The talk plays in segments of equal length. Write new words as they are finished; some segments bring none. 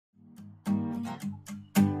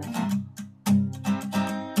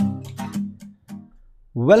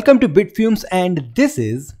Welcome to Bitfumes, and this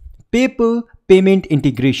is paper payment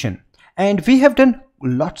integration. And we have done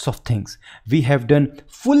lots of things. We have done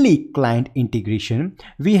fully client integration.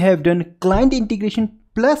 We have done client integration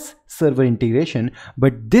plus server integration.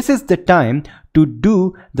 But this is the time to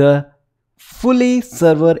do the fully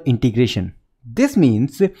server integration. This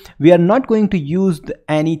means we are not going to use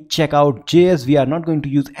any checkout.js. We are not going to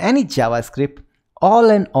use any JavaScript.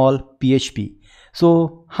 All in all PHP.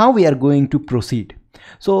 So how we are going to proceed?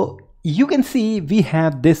 So you can see we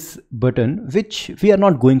have this button which we are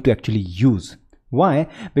not going to actually use. Why?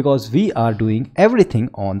 Because we are doing everything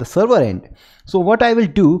on the server end. So what I will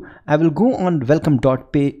do, I will go on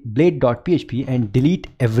welcome.blade.php and delete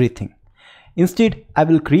everything. Instead, I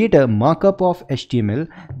will create a markup of HTML,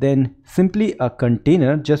 then simply a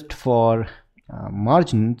container just for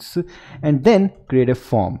margins, and then create a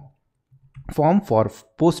form for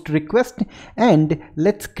post request, and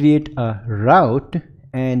let's create a route,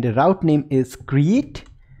 and the route name is create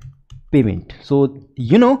payment. So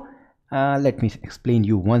let me explain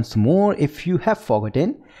you once more if you have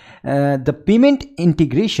forgotten. The payment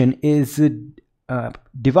integration is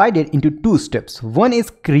divided into two steps. One is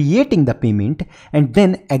creating the payment and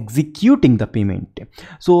then executing the payment.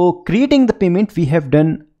 So creating the payment we have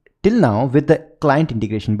done till now with the client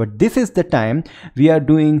integration, but this is the time we are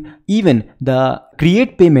doing even the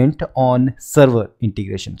create payment on server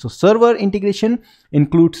integration. So server integration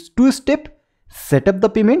includes two steps: set up the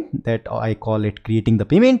payment, that I call it creating the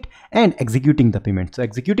payment, and executing the payment. So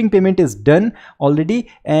executing payment is done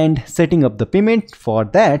already, and setting up the payment, for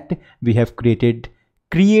that we have created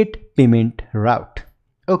create payment route.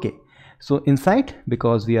 Okay, so inside,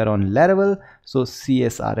 because we are on Laravel, so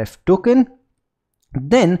CSRF token,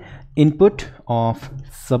 then input of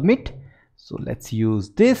submit. So let's use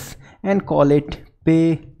this and call it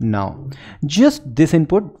pay now. Just this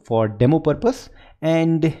input for demo purpose,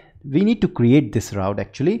 and we need to create this route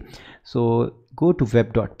actually. So go to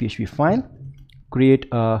web.php file, create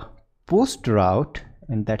a post route,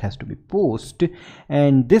 and that has to be post,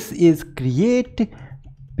 and this is create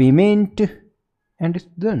payment, and it's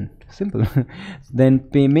done. Simple. Then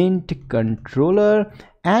payment controller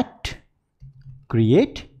at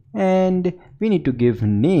create, and we need to give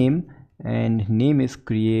name, and name is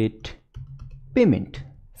create payment.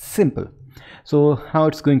 Simple. So how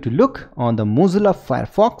it's going to look on the Mozilla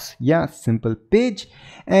Firefox? Yeah, simple page.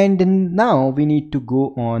 And now we need to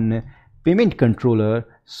go on payment controller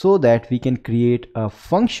so that we can create a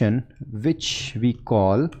function which we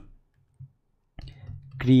call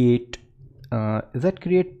create. Is that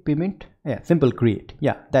create payment? Yeah, simple create.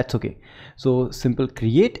 Yeah, that's okay. So simple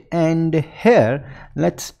create, and here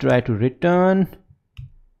let's try to return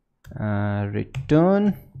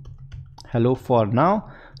hello for now,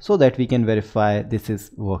 so that we can verify this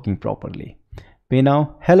is working properly. Pay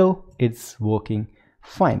now, hello, it's working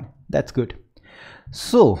fine. That's good.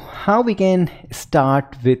 So how we can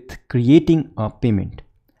start with creating a payment?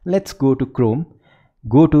 Let's go to Chrome,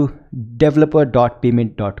 go to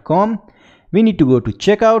developer.payment.com. we need to go to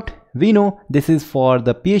checkout. We know this is for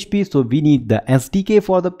the PHP, so we need the SDK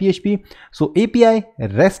for the PHP. So API,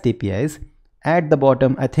 REST APIs at the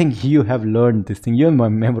bottom. I think you have learned this thing, you have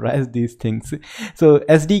memorized these things. So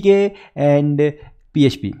SDK and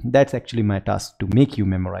PHP, that's actually my task, to make you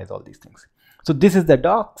memorize all these things. So this is the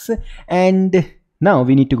docs, and now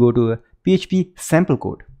we need to go to PHP sample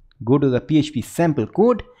code. Go to the PHP sample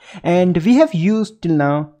code, and we have used till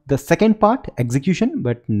now the second part, execution,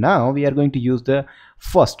 but now we are going to use the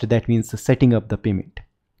first, that means the setting up the payment.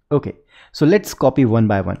 Okay, so let's copy one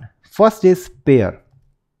by one. First is payer.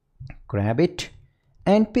 Grab it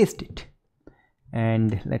and paste it,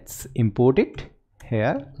 and let's import it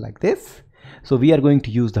here like this. So we are going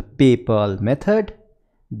to use the PayPal method.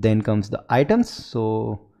 Then comes the items,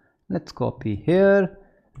 so let's copy here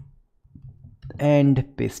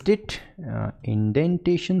and paste it,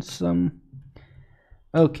 indentation some.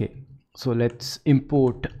 Okay, so let's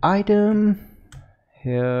import item.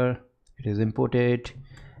 Here it is imported,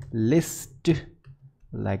 list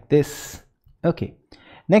like this. Okay,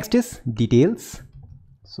 next is details.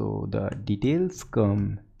 So the details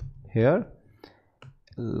come here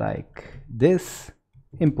like this.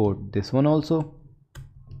 Import this one also.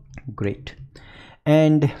 Great.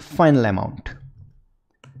 And final amount.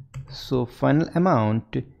 So final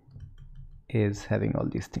amount is having all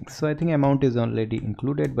these things. So I think amount is already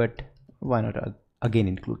included, but why not again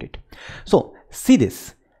include it? So see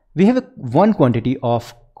this, we have one quantity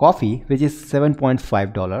of coffee which is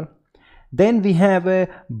 $7.5. Then we have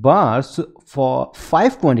bars for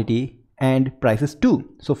 5 quantity and prices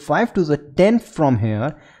 2. So 5 to the 10 from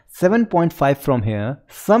here, 7.5 from here,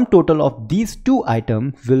 sum total of these two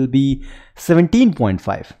items will be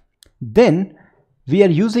 17.5. Then we are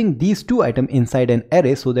using these two items inside an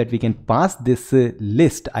array so that we can pass this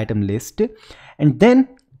item list, and then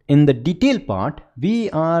in the detail part we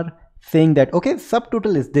are saying that okay,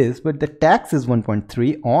 subtotal is this, but the tax is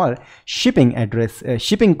 1.3 or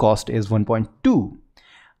shipping cost is 1.2.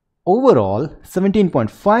 Overall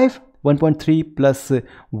 17.5, 1.3 plus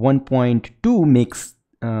 1.2 makes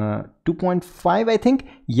 2.5, I think.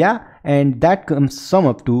 Yeah, and that comes sum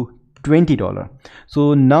up to $20.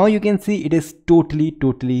 So now you can see it is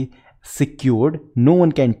totally secured, no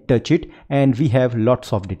one can touch it, and we have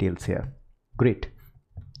lots of details here. Great.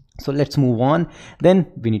 So let's move on. Then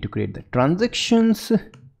we need to create the transactions,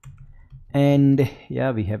 and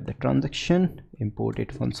yeah, we have the transaction. Import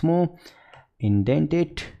it once more, indent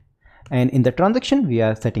it, and in the transaction we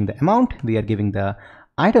are setting the amount, we are giving the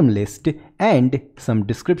item list and some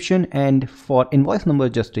description, and for invoice number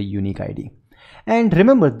just a unique ID. And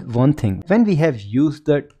remember one thing, when we have used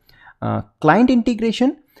the client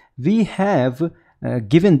integration, we have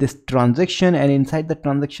given this transaction, and inside the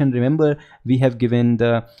transaction, remember, we have given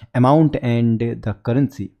the amount and the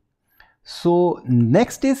currency. So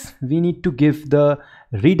next is we need to give the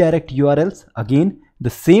redirect URLs. Again,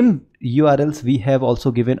 the same URLs we have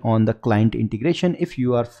also given on the client integration if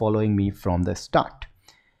you are following me from the start.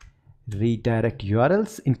 Redirect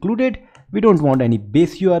URLs included. We don't want any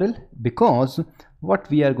base URL because what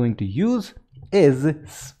we are going to use is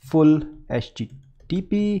full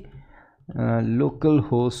HTTP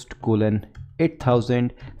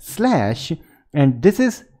localhost:8000/ and this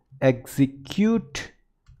is execute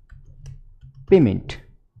payment.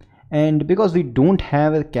 And because we don't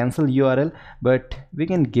have a cancel URL, but we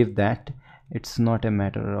can give that, it's not a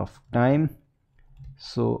matter of time.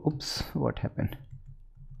 So oops, what happened?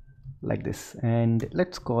 Like this, and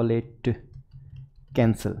let's call it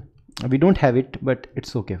cancel. We don't have it, but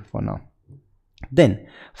it's okay for now. Then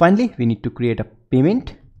finally we need to create a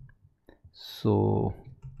payment. So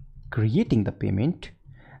creating the payment,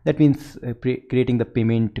 that means creating the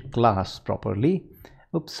payment class properly.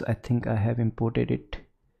 Oops, I think I have imported it.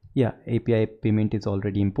 Yeah, API payment is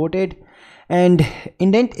already imported, and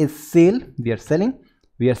indent is sale. We are selling.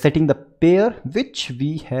 We are setting the pair which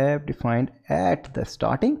we have defined at the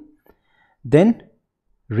starting. Then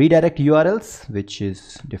redirect URLs, which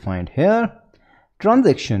is defined here.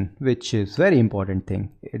 Transaction, which is very important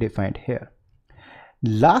thing, defined here.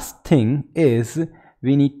 Last thing is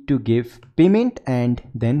we need to give payment, and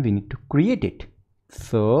then we need to create it.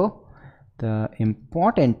 So the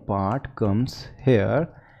important part comes here,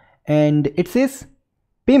 and it says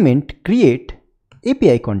payment create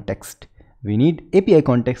API context. We need API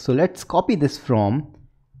context, so let's copy this from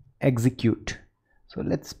execute. So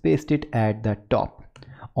let's paste it at the top.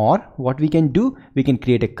 Or what we can do, we can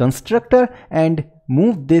create a constructor and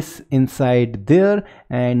move this inside there,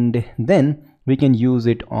 and then we can use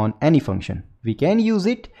it on any function. We can use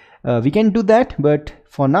it, we can do that, but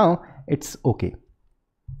for now it's okay.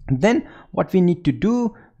 Then what we need to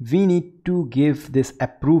do, we need to give this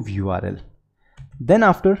approve URL. Then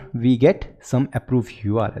after we get some approved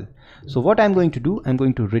URL. So what I'm going to do, I'm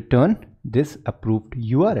going to return this approved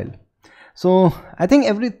URL. So I think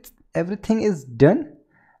everything is done.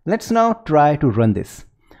 Let's now try to run this.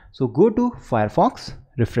 So go to Firefox,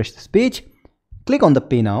 refresh this page, click on the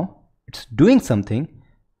pay now. It's doing something.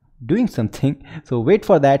 So wait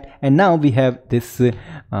for that, and now we have this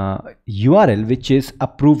URL which is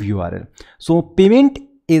approve URL. So payment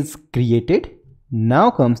is created.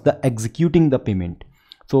 Now comes the executing the payment.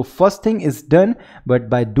 So first thing is done, but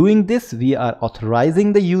by doing this we are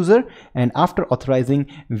authorizing the user, and after authorizing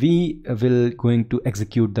we will going to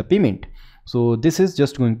execute the payment. So this is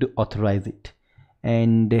just going to authorize it,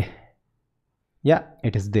 and yeah,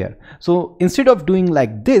 it is there. So instead of doing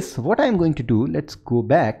like this, what I'm going to do, let's go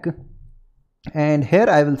back, and here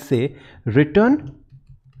I will say return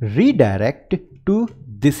redirect to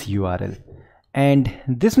this URL, and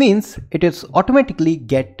this means it is automatically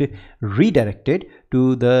get redirected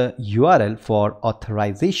to the URL for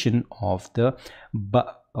authorization of the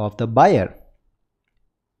buyer.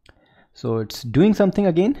 So it's doing something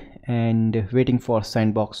again and waiting for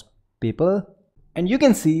sandbox people, and you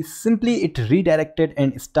can see simply it redirected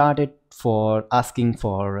and started for asking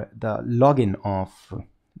for the login of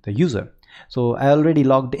the user. So I already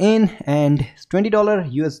logged in, and it's $20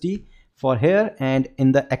 USD for here, and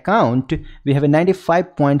in the account we have a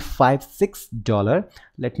 $95.56.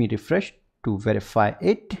 Let me refresh to verify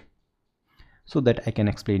it so that I can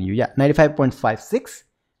explain you. Yeah, 95.56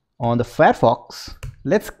 on the Firefox.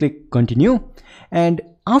 Let's click continue, and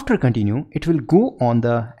after continue, it will go on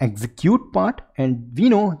the execute part, and we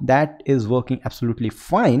know that is working absolutely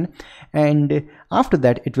fine. And after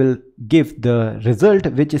that, it will give the result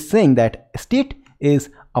which is saying that state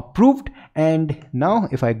is approved. And now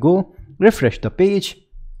if I go refresh the page,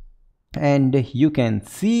 and you can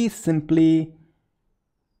see simply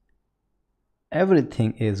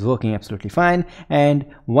everything is working absolutely fine, and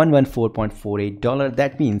 $114.48,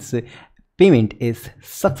 that means payment is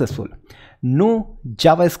successful. No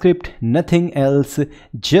JavaScript, nothing else,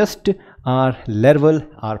 just our Laravel,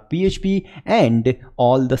 our PHP, and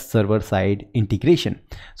all the server side integration.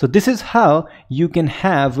 So this is how you can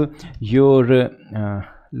have your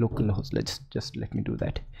local host. Let me do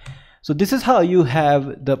that. So this is how you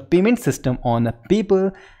have the payment system on a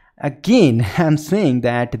paper. Again, I'm saying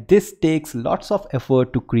that this takes lots of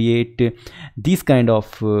effort to create these kind of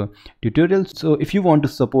tutorials. So if you want to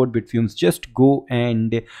support Bitfumes, just go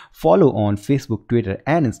and follow on Facebook, Twitter,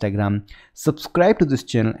 and Instagram. Subscribe to this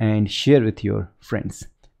channel and share with your friends.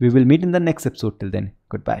 We will meet in the next episode. Till then,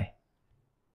 goodbye.